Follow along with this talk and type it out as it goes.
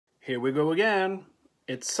Here we go again.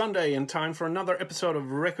 It's Sunday and time for another episode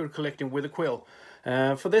of Record Collecting with a Quill.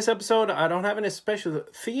 For this episode, I don't have any special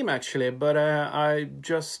theme actually, but I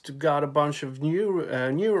just got a bunch of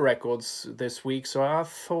new records this week, so I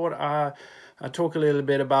thought I'd talk a little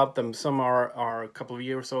bit about them. Some are a couple of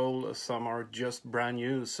years old, some are just brand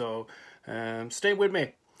new, so stay with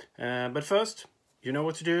me. But first, you know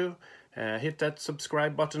what to do. Hit that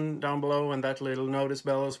subscribe button down below and that little notice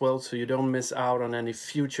bell as well, so you don't miss out on any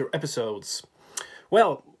future episodes.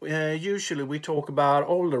 Well, usually we talk about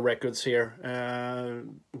older records here,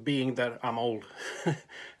 being that I'm old.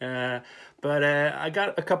 But I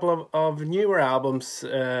got a couple of newer albums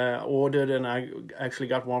ordered, and I actually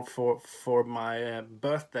got one for my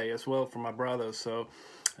birthday as well, for my brother. So,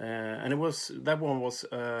 and that one was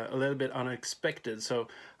a little bit unexpected, so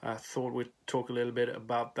I thought we'd talk a little bit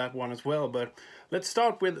about that one as well. But let's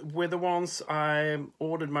start with the ones I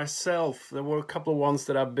ordered myself. There were a couple of ones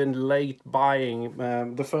that I've been late buying.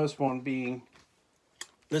 The first one being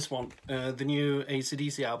this one. The new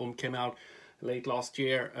AC/DC album came out late last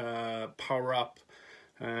year, Power Up.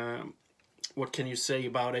 What can you say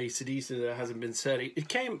about AC/DC that hasn't been said? It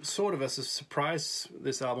came sort of as a surprise.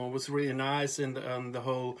 This album was really nice, and the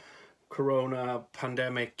whole Corona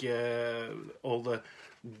pandemic, all the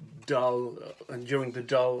dull, and during the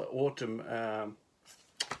dull autumn,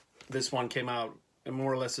 this one came out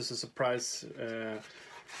more or less as a surprise.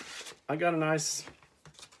 I got a nice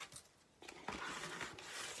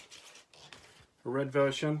red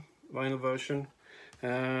version, vinyl version.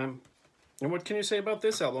 And what can you say about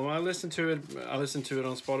this album? I listened to it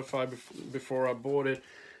on Spotify before I bought it.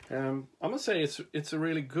 I must say it's a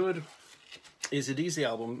really good AC/DC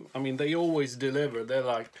album. I mean, they always deliver. They're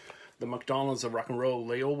like the McDonald's of rock and roll.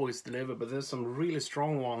 They always deliver, but there's some really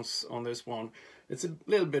strong ones on this one. It's a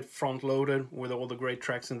little bit front-loaded with all the great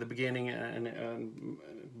tracks in the beginning, and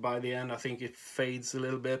by the end I think it fades a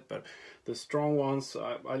little bit, but the strong ones,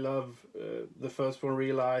 I love the first one,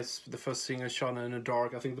 Realize, the first single, Shone in the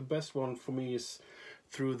Dark. I think the best one for me is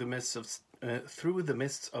Through the Mists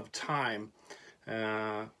of Time.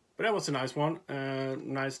 But that was a nice one.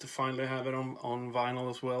 Nice to finally have it on vinyl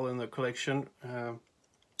as well in the collection.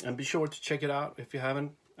 And be sure to check it out if you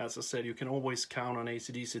haven't. As I said, you can always count on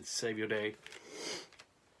AC/DC to save your day.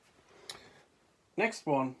 Next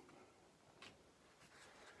one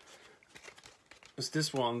is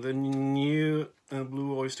this one, the new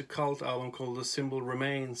Blue Öyster Cult album called The Symbol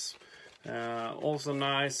Remains. Also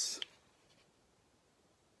nice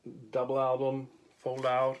double album, fold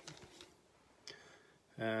out.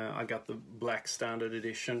 I got the black standard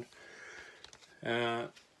edition.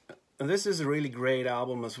 And this is a really great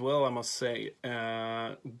album as well, I must say.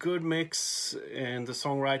 Good mix in the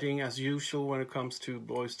songwriting as usual when it comes to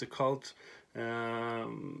Blue Öyster Cult.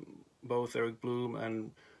 Both Eric Bloom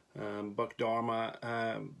and Buck Dharma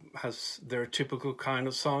has their typical kind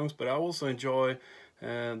of songs, but I also enjoy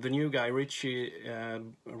the new guy Richie.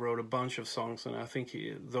 Wrote a bunch of songs, and I think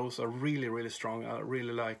those are really strong. I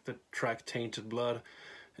really like the track Tainted Blood.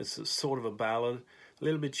 It's a sort of a ballad, a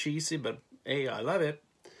little bit cheesy, but hey, I love it.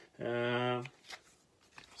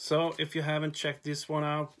 So if you haven't checked this one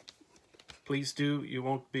out, please do. You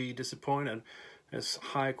won't be disappointed. It's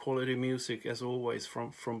high quality music as always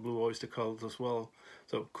from Blue Öyster Cult as well.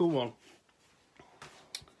 So cool one.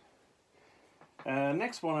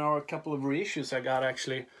 Next one are a couple of reissues I got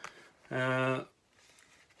actually.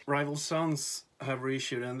 Rival Sons have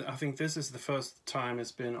reissued, and I think this is the first time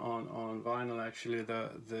it's been on vinyl actually,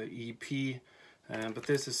 the EP. But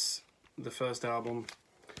this is the first album.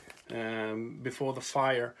 Before the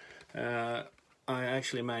fire, I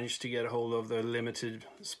actually managed to get a hold of the limited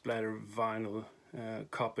splatter vinyl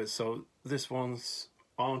copies, so this ones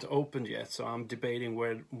aren't opened yet, so I'm debating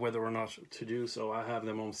whether or not to do so. I have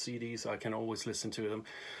them on CD, so I can always listen to them,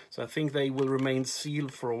 so I think they will remain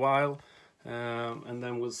sealed for a while, and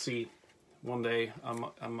then we'll see. One day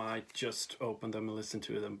I might just open them and listen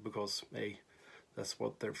to them, because hey, that's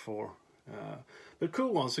what they're for. But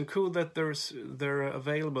cool ones, and cool that they're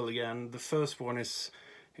available again. The first one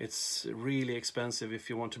it's really expensive if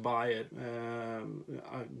you want to buy it.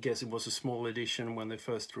 I guess it was a small edition when they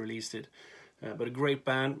first released it, but a great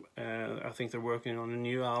band. I think they're working on a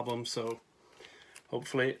new album, so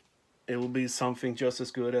hopefully it will be something just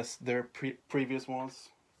as good as their previous ones.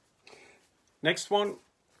 Next one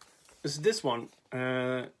is this one.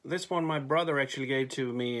 This one my brother actually gave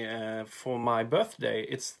to me for my birthday.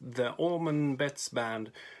 It's the Allman Betts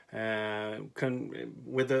Band,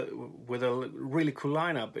 with a really cool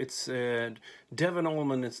lineup. It's Devon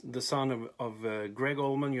Allman, it's the son of Greg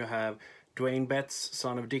Allman. You have Dwayne Betts,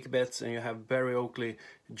 son of Dick Betts, and you have Barry Oakley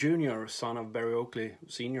Jr., son of Barry Oakley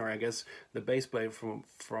Sr., I guess, the bass player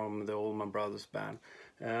from the Allman Brothers band.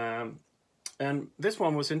 And this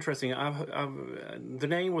one was interesting. The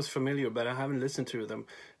name was familiar, but I haven't listened to them.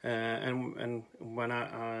 And when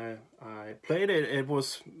I played it, it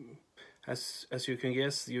was, as you can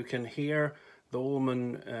guess, you can hear the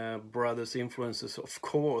Allman Brothers influences, of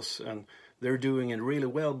course, and they're doing it really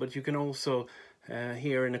well. But you can also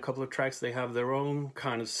hear in a couple of tracks they have their own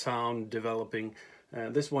kind of sound developing.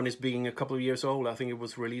 This one is being a couple of years old. I think it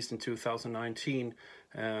was released in 2019.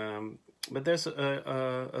 But there's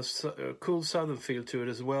a cool southern feel to it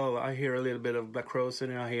as well. I hear a little bit of Black Rose,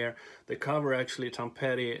 and I hear the cover actually, Tom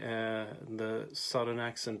Petty, the southern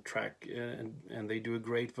accent track, and they do a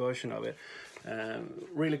great version of it.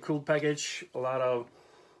 Really cool package, a lot of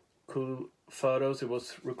cool photos. It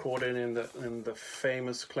was recorded in the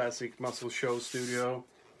famous classic Muscle Show studio.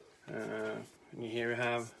 And here you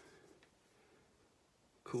have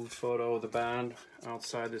cool photo of the band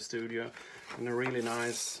outside the studio, and a really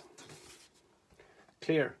nice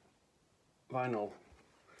clear vinyl.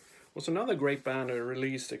 Was another great band that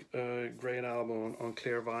released a great album on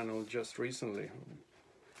clear vinyl just recently.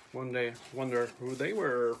 One day wonder who they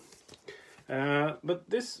were. But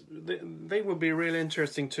they will be really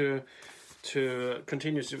interesting to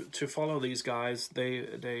continue to follow these guys.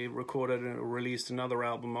 They recorded and released another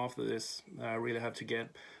album after this. I really have to get,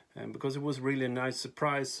 because it was really a nice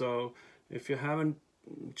surprise. So if you haven't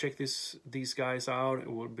checked these guys out,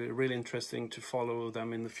 it would be really interesting to follow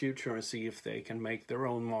them in the future and see if they can make their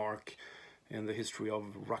own mark in the history of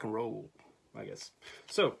rock and roll, I guess.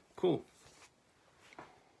 So cool.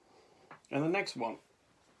 And the next one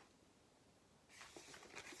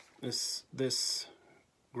is this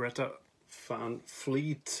Greta Van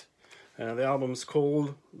Fleet. The album is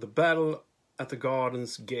called The Battle at the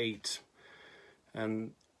Garden's Gate.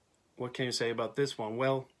 And what can you say about this one?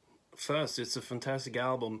 Well, first, it's a fantastic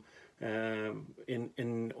album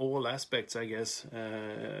in all aspects, I guess.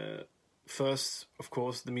 First, of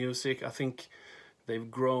course, the music. I think they've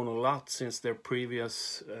grown a lot since their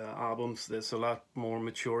previous albums. There's a lot more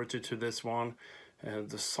maturity to this one.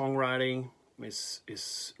 The songwriting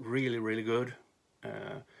is really, really good.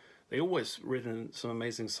 They always written some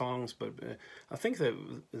amazing songs, but I think that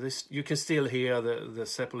you can still hear the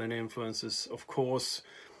Zeppelin influences, of course.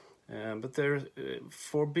 But they're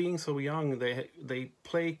for being so young, they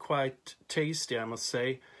play quite tasty, I must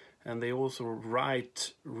say, and they also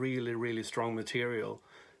write really, really strong material,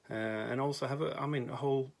 and also have a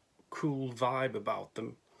whole cool vibe about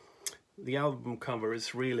them. The album cover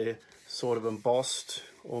is really sort of embossed,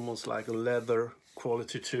 almost like a leather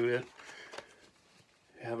quality to it.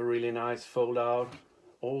 You have a really nice fold out.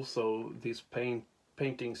 Also, these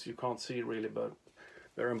paintings you can't see really, but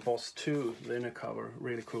they're embossed too, the inner cover,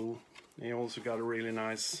 really cool. And you also got a really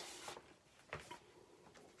nice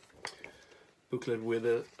booklet with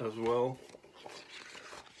it as well,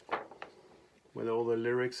 with all the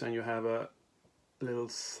lyrics, and you have a little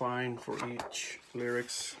sign for each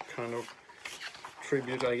lyrics, kind of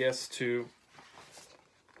tribute, I guess, to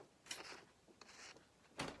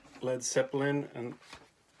Led Zeppelin and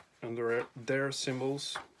their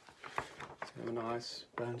symbols. So a nice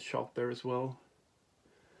band shot there as well.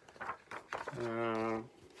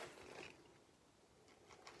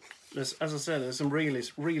 As I said, there's some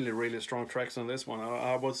really strong tracks on this one.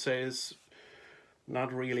 I would say it's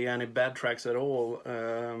not really any bad tracks at all.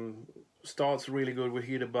 Starts really good with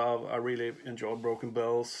Heat Above. I really enjoyed Broken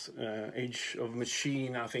Bells. Age of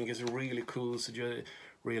Machine, I think, is a really cool,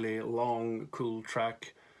 really long, cool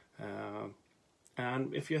track.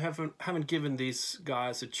 And if you haven't given these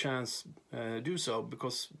guys a chance, do so,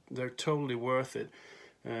 because they're totally worth it.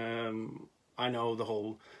 I know the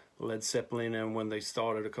whole Led Zeppelin, and when they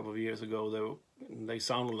started a couple of years ago, they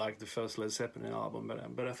sounded like the first Led Zeppelin album,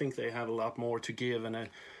 but I think they have a lot more to give, and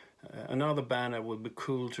another band that would be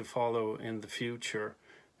cool to follow in the future,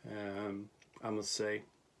 I must say.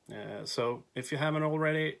 So if you haven't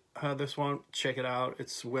already heard this one, check it out.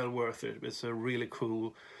 It's well worth it. It's a really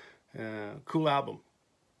cool album.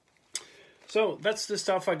 So that's the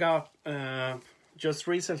stuff I got just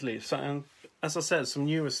recently. So, and as I said, some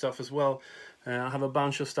newer stuff as well. I have a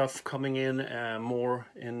bunch of stuff coming in, more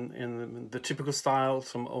in the typical style,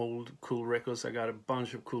 some old cool records. I got a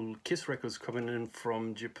bunch of cool Kiss records coming in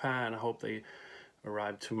from Japan. I hope they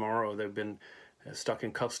arrive tomorrow. They've been stuck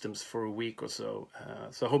in customs for a week or so.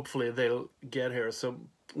 So hopefully they'll get here. So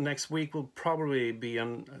next week will probably be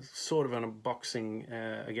sort of an unboxing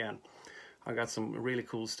again. I got some really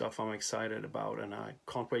cool stuff I'm excited about, and I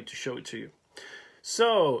can't wait to show it to you.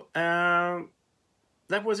 So,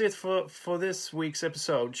 that was it for this week's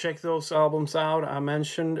episode. Check those albums out I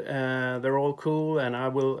mentioned. They're all cool, and I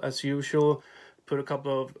will, as usual, put a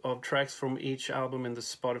couple of tracks from each album in the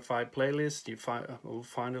Spotify playlist. You'll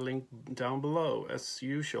find a link down below, as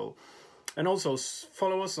usual. And also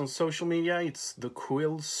follow us on social media. It's the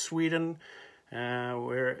QUILL Sweden.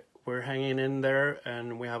 We're hanging in there,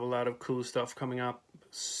 and we have a lot of cool stuff coming up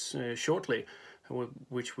shortly,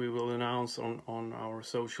 which we will announce on our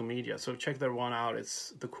social media. So check that one out.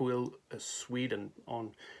 It's the QUILL Sweden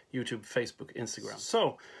on YouTube, Facebook, Instagram.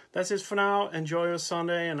 So that's it for now. Enjoy your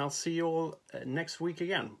Sunday, and I'll see you all next week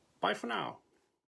again. Bye for now.